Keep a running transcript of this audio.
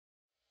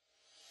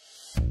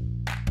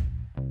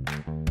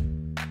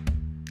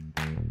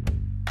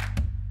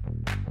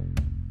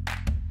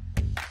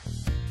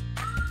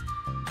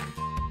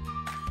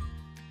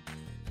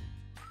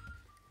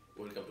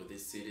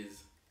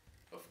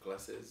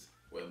classes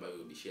whereby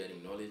we'll be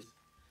sharing knowledge.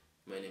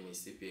 My name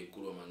is CPA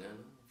Mang'ana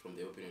from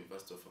the Open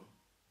University of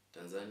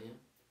Tanzania.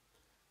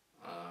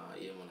 I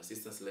am an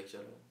assistant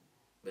lecturer,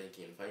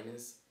 banking and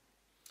finance,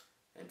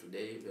 and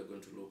today we are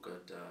going to look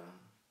at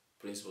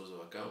principles of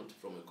account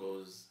from a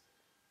course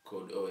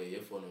called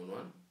OAF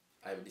 101.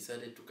 I've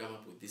decided to come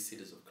up with this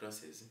series of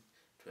classes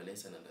to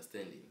enhance an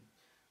understanding,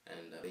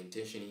 and the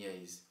intention here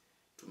is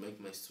to make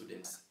my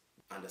students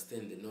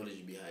understand the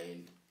knowledge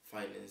behind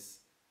finance,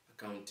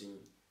 accounting,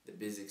 the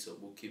basics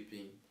of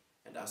bookkeeping,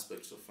 and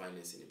aspects of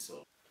finance in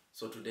itself.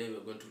 So today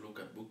we're going to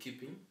look at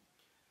bookkeeping.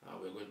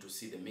 We're going to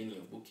see the meaning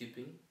of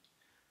bookkeeping,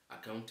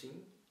 accounting,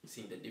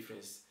 seeing the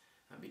difference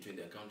between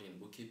the accounting and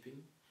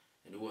bookkeeping,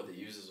 and who are the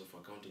users of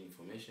accounting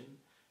information.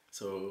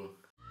 So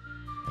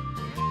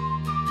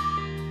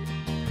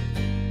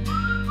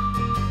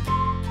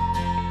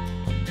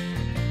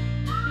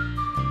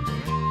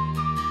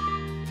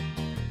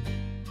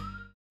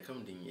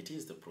accounting, it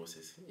is the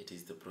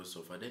process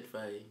of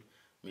identifying,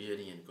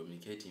 measuring, and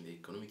communicating the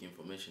economic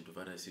information to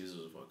various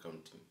users of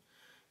accounting.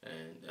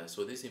 And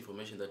so this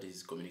information that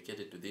is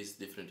communicated to these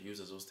different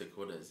users or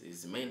stakeholders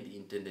is mainly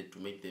intended to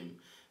make them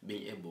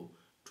being able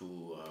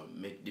to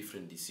make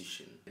different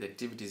decisions. The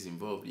activities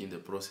involved in the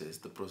process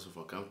of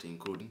accounting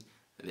include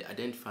the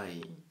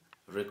identifying,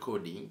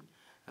 recording,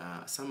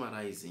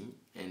 summarizing,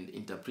 and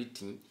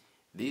interpreting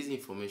this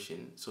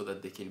information so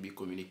that they can be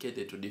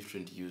communicated to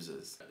different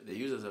users. The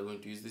users are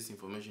going to use this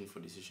information for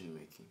decision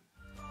making.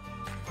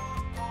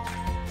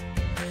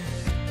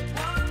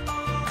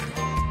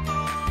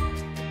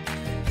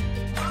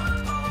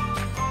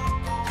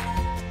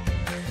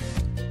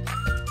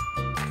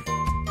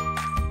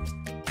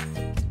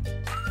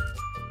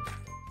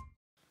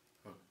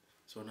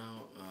 So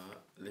now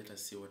let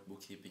us see what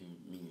bookkeeping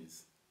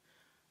means.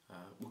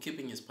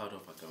 Bookkeeping is part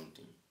of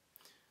accounting.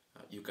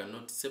 You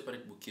cannot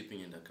separate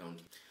bookkeeping and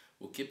accounting.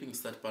 Bookkeeping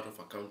is that part of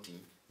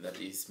accounting that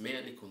is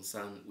merely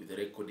concerned with the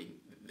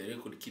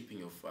record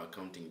keeping of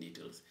accounting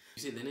details.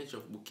 You see, the nature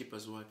of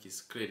bookkeepers' work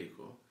is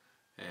critical,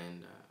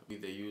 and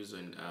with the use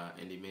and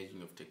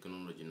emerging of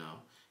technology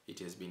now, it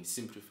has been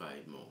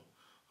simplified more.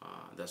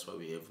 That's why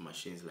we have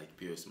machines like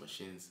POS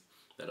machines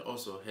that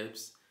also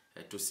helps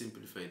to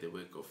simplify the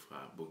work of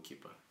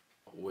bookkeeper.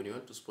 When you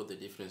want to spot the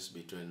difference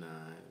between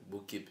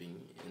bookkeeping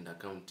and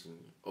accounting,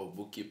 or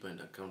bookkeeper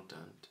and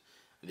accountant,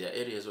 there are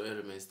areas or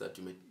elements that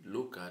you may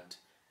look at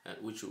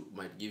which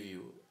might give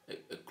you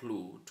a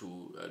clue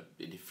to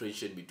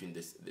differentiate between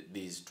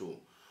these two.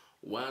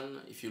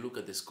 One, if you look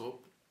at the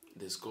scope,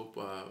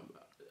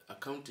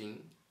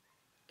 accounting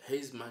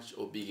has much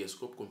or bigger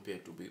scope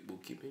compared to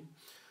bookkeeping.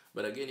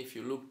 But again, if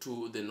you look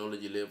to the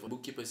knowledge level,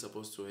 bookkeeper is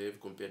supposed to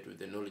have compared to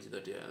the knowledge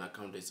that an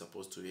accountant is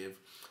supposed to have.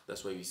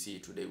 That's why we see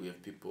today we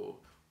have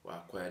people who are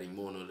acquiring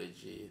more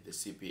knowledge, the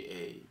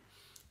CPA,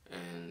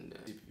 and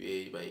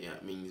CPA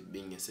by means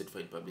being a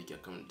certified public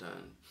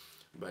accountant.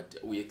 But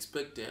we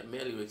expect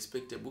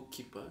a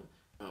bookkeeper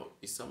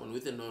is someone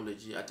with the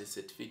knowledge at a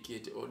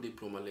certificate or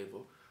diploma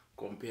level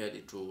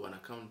compared to an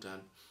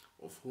accountant,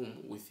 of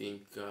whom we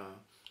think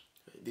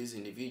these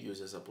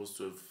individuals are supposed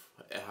to have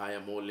a higher,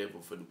 more level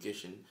of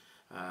education,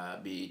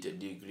 be it a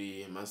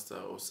degree, a master,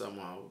 or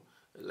somehow,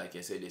 like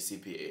I said, a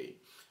CPA.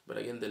 But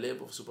again, the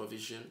level of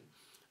supervision,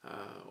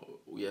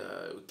 we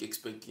are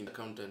expecting the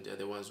accountant are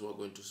the ones who are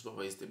going to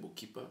supervise the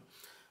bookkeeper.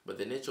 But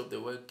the nature of the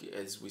work,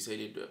 as we said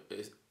it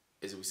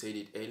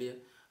earlier,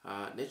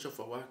 the nature of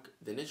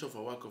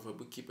a work of a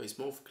bookkeeper is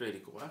more of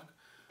critical work,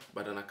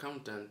 but an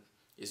accountant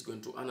is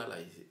going to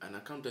analyze it. An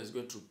accountant is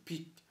going to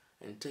pick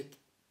and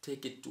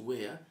take it to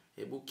where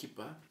a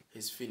bookkeeper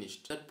has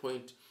finished. That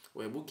point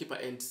where a bookkeeper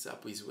ends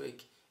up his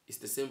work is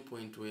the same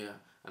point where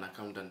an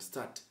accountant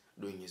starts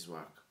doing his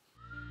work.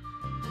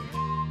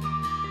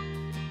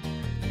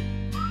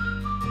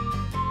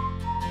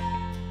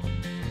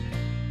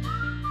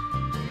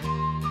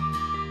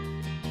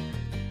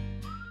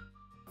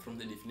 From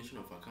the definition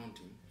of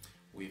accounting,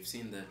 we've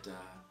seen that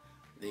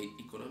the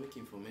economic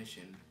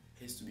information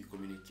has to be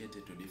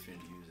communicated to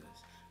different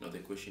users. Now the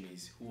question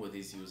is, who are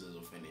these users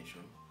of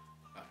financial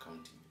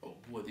accounting, or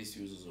who are these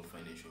users of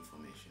financial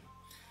information?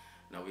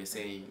 Now we're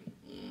saying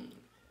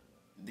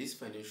these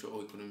financial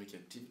or economic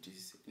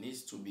activities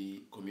needs to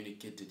be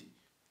communicated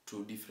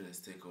to different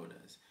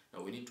stakeholders.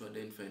 Now we need to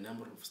identify a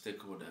number of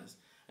stakeholders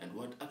and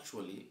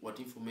what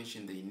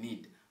information they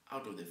need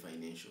out of the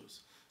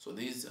financials. So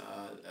these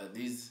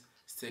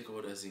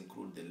stakeholders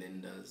include the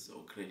lenders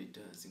or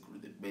creditors,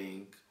 include the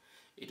bank.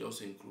 It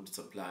also includes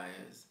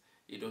suppliers.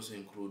 It also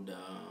includes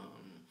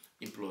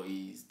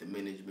employees, the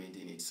management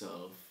in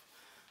itself,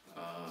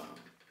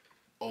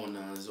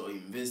 owners or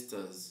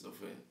investors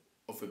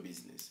of a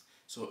business.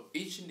 So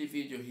each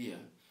individual here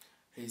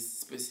has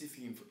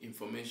specific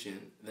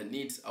information that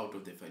needs out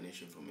of the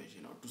financial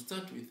information. Now to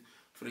start with,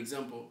 for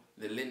example,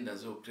 the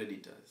lenders or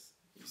creditors,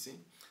 you see.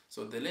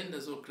 So the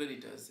lenders or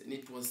creditors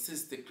need to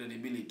assess the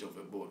credibility of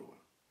a borrower.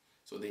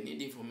 So they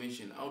need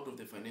information out of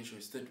the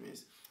financial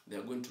statements. They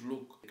are going to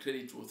look at the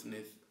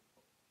creditworthiness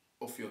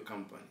of your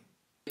company.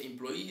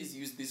 Employees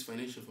use this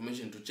financial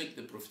information to check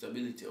the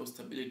profitability or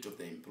stability of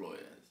their employers.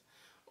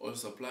 Or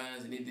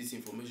suppliers need this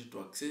information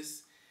to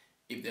access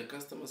if their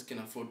customers can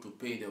afford to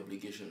pay their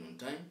obligation on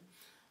time.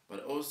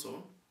 But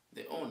also,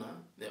 the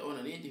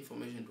owner need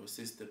information to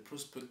assess the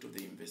prospect of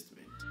the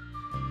investment.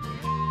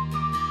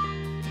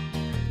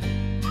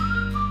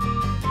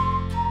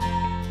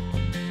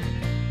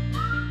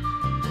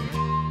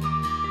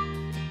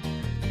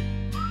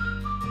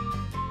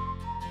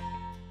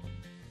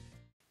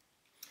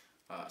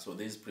 So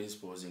these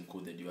principles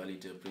include the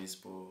duality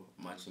principle,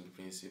 matching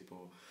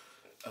principle,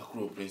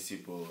 accrual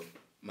principle,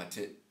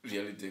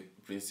 materiality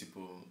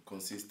principle,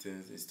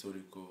 consistency,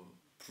 historical,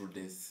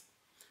 prudence.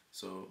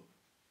 So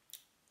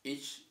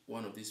each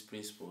one of these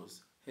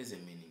principles has a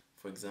meaning.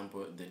 For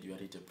example, the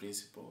duality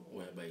principle,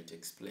 whereby it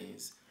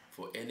explains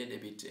for any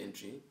debit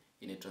entry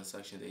in a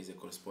transaction there is a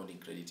corresponding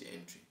credit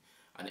entry.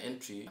 An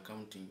entry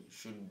accounting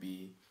should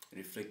be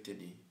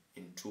reflected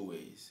in two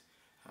ways,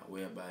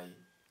 whereby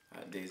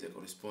there is a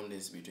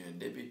correspondence between a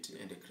debit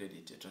and a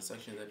credit. A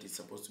transaction that is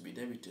supposed to be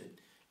debited,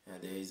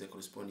 there is a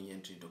corresponding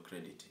entry into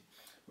credit.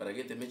 But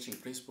again, the matching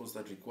principles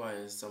that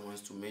requires someone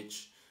to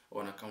match,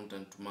 or an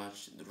accountant to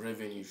match, the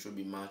revenue should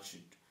be matched.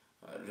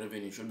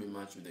 Revenue should be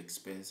matched with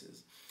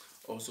expenses.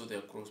 Also, there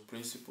are cross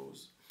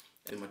principles.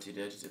 The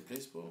materiality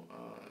principle.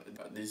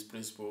 This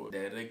principle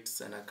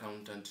directs an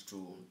accountant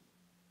to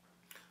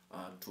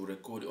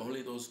record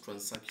only those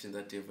transactions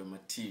that have a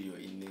material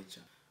in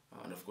nature.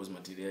 And of course,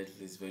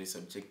 materiality is very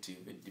subjective.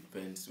 It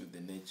depends with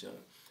the nature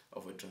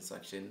of a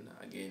transaction,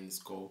 again,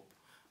 scope.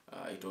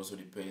 It also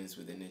depends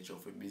with the nature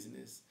of a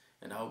business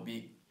and how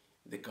big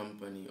the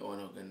company or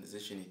an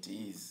organization it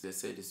is. As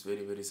I said, it's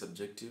very, very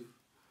subjective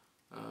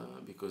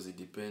because it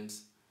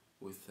depends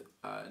with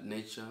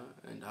nature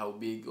and how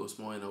big or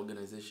small an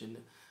organization.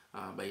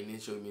 By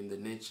nature, I mean the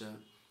nature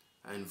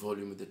and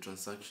volume of the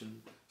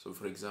transaction. So,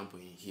 for example,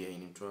 here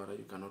in Mtwara,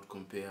 you cannot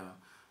compare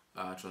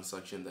a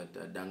transaction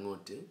that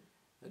Dangote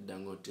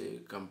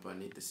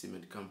company, the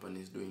cement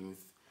company, is doing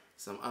with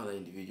some other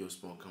individual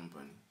small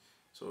company.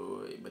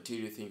 So a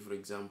material thing, for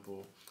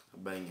example,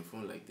 buying a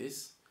phone like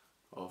this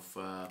of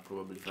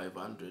probably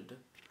 500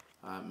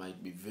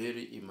 might be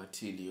very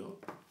immaterial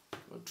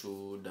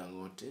to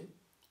Dangote,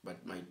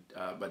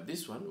 but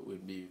this one will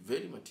be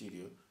very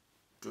material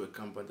to a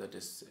company that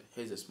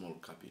has a small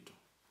capital.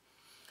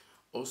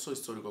 Also,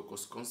 historical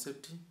cost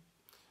concept.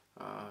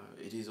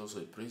 It is also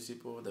a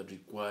principle that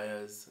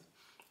requires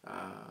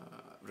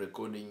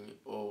recording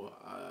or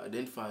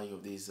identifying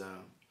of these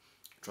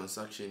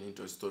transaction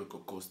into historical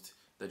cost,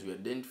 that you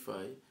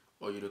identify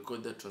or you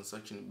record that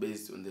transaction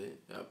based on the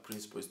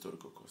principal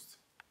historical cost.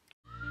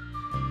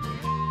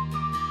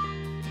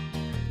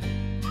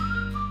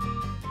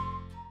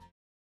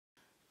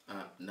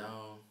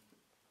 Now,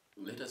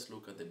 let us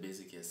look at the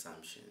basic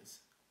assumptions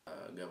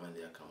govern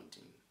the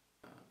accounting.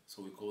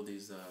 So we call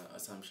these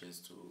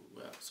assumptions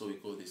so we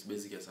call this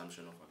basic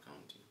assumption of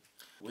accounting.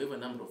 We have a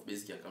number of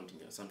basic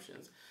accounting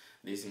assumptions.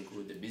 These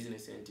include the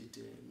business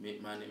entity,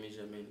 money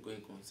measurement,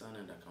 going concern,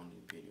 and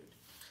accounting period.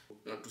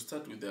 Now, to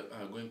start with the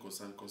going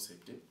concern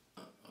concept,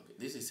 okay,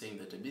 this is saying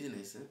that a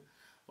business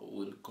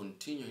will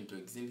continue into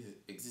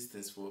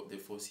existence for the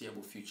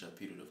foreseeable future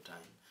period of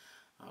time,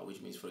 which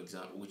means, for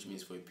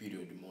a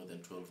period more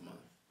than 12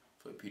 months,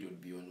 for a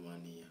period beyond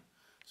 1 year.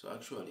 So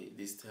actually,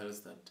 this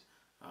tells that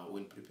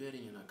when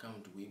preparing an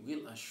account, we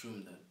will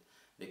assume that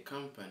the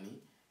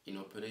company in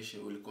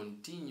operation will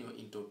continue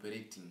into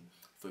operating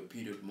for a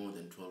period more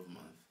than 12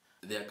 months.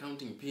 The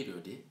accounting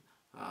period,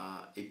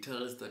 it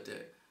tells that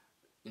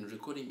in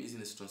recording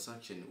business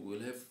transaction, we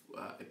will have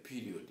a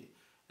period,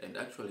 and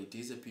actually it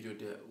is a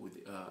period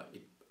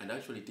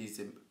it is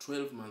a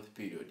 12-month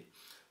period.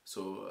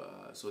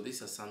 So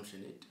this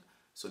assumption,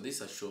 this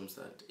assumes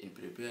that in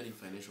preparing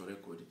financial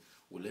record,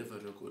 we'll have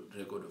a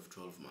record of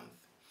 12 months.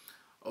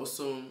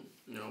 Also,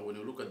 when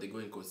you look at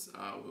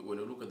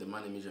the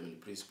money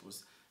measurement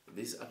principles,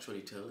 this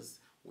actually tells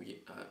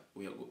we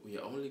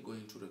are only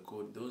going to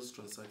record those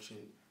transactions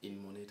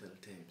in monetary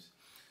terms.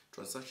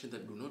 Transactions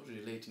that do not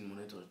relate in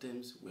monetary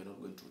terms, we are not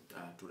going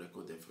to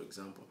record them. For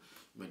example,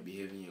 you might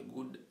be having a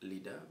good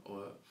leader,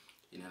 or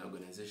in an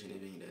organization,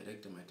 having a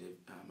director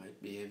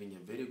might be having a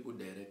very good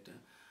director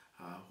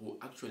who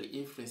actually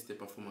influenced the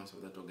performance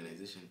of that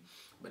organization,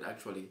 but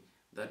actually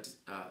that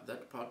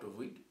part of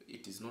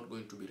it is not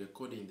going to be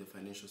recorded in the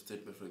financial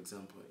statement. For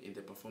example, in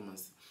the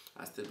performance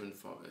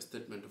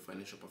statement of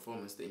financial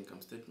performance, the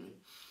income statement,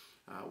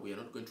 we are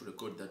not going to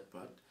record that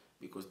part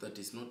because that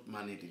is not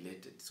money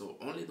related. So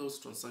only those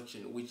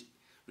transactions which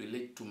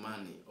relate to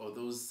money, or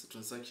those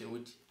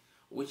transactions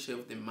which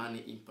have the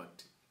money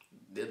impact,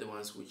 they're the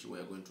ones which we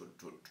are going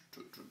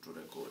to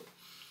record.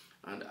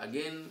 And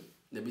again,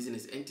 the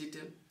business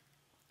entity,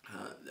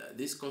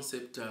 this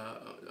concept,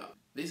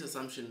 this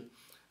assumption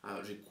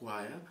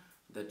require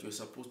that you're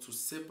supposed to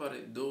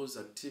separate those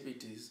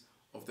activities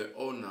of the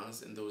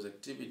owners and those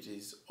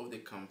activities of the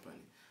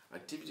company.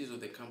 Activities of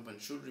the company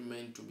should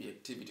remain to be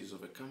activities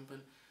of a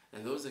company,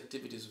 and those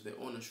activities of the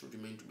owner should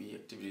remain to be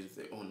activities of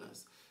the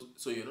owners.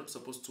 So you're not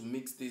supposed to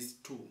mix these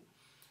two.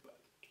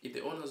 if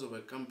the owners of a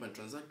company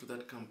transact to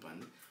that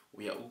company,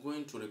 we are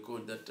going to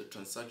record that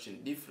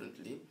transaction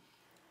differently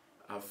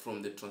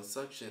from the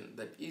transaction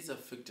that is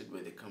affected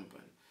by the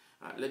company.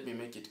 Let me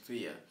make it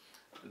clear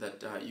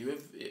that you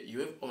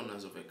have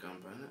owners of a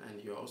company,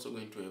 and you are also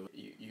going to have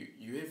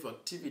you have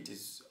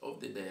activities of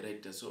the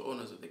directors, so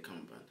owners of the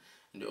company,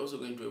 and you're also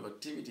going to have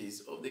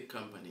activities of the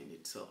company in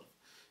itself.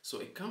 So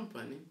a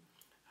company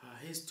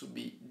has to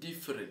be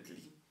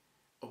differently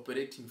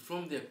operating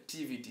from the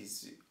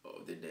activities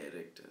of the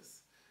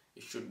directors.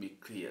 It should be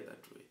clear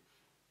that way.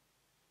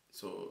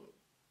 So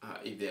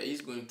if there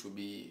is going to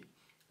be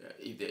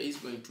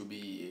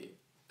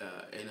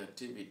an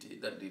activity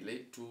that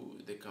relate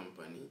to the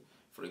company,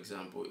 for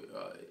example,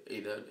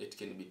 either it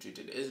can be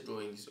treated as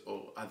drawings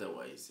or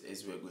otherwise,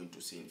 as we are going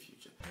to see in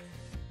future.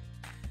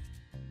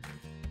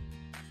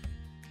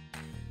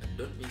 And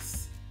don't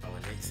miss our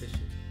next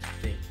session.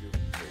 Thank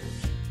you.